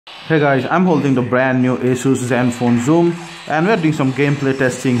Hey guys, I'm holding the brand new Asus Zenfone Zoom and we're doing some gameplay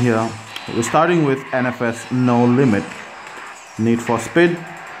testing here. We're starting with NFS No limit, Need for Speed,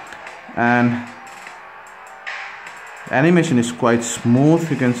 and animation is quite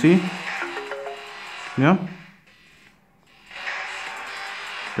smooth, you can see. Yeah.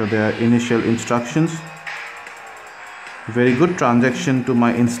 So there are initial instructions. Very good transaction to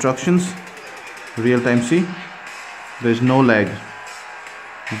my instructions. Real time see. There's no lag.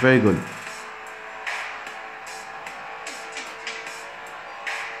 Very good.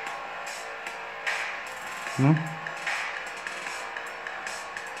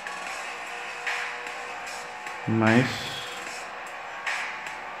 Nice.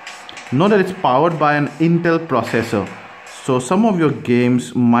 Know that it's powered by an Intel processor, so some of your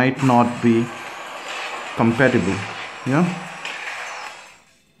games might not be compatible. Yeah.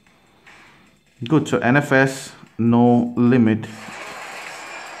 Good. So NFS No limit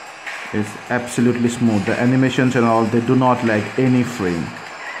is absolutely smooth. The animations and all, they do not lag any frame.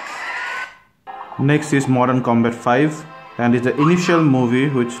 Next is Modern Combat 5, and it's the initial movie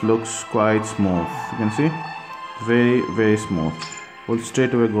which looks quite smooth. You can see, very smooth. We'll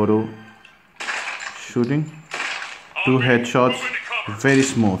straight away go to shooting. 2 headshots, very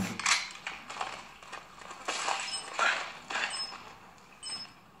smooth.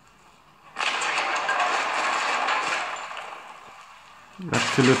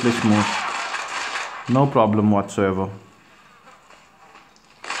 Absolutely smooth, no problem whatsoever.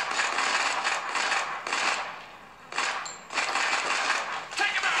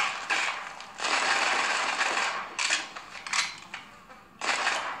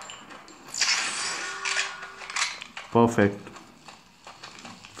 Perfect,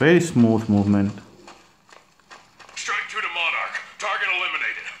 very smooth movement. Strike 2 to Monarch, target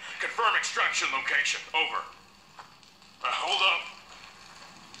eliminated. Confirm extraction location, over. Hold up.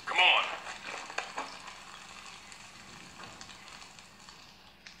 Come on.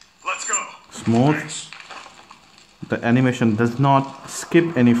 Let's go. Smooth. Thanks. The animation does not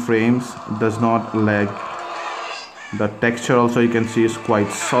skip any frames, does not lag. The texture also, you can see, is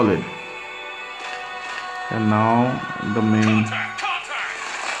quite solid. And now the main. Contact.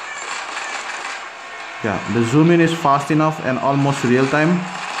 Yeah, the zoom in is fast enough and almost real time.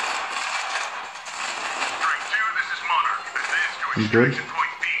 Strike 2, this is Monarch. This is to Good. extraction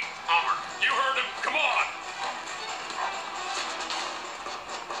point B. Over. You heard him. Come on.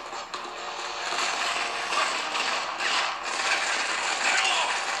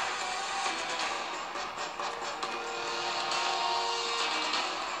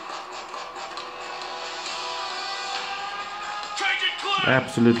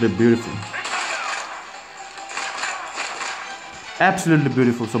 Absolutely beautiful. Absolutely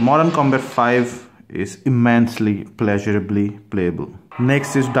beautiful. So Modern Combat 5 is immensely pleasurably playable.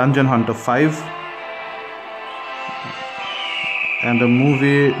 Next is Dungeon Hunter 5. And the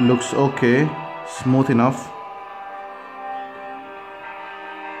movie looks okay, smooth enough.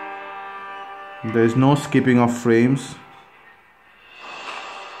 There is no skipping of frames.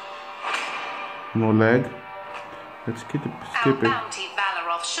 No lag. Let's skip it. Bounty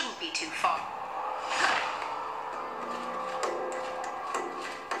Valorov shouldn't be too far.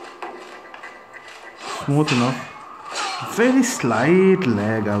 Smooth enough. Very slight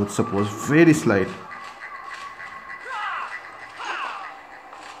lag, I would suppose. Very slight.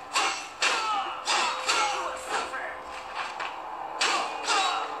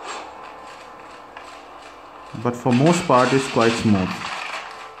 But for most part, it's quite smooth.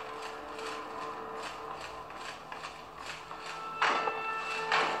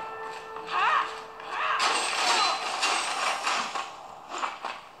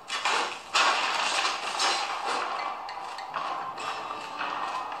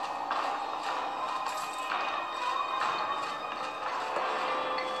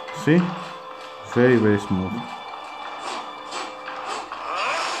 See? Very smooth.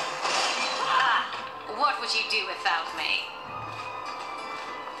 What would you do without me?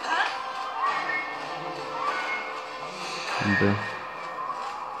 And,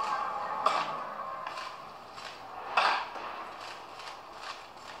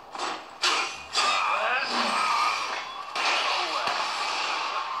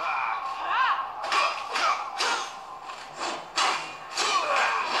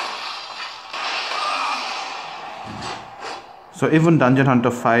 so even Dungeon Hunter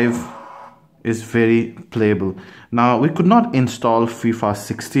 5 is very playable. Now we could not install FIFA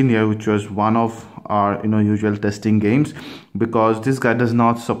 16 here, which was one of our usual testing games, because this guy does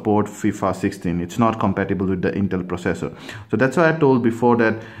not support FIFA 16. It's not compatible with the Intel processor. So that's why I told before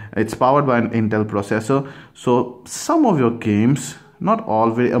that it's powered by an Intel processor. So some of your games not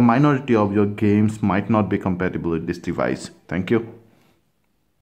all, a minority of your games might not be compatible with this device. Thank you.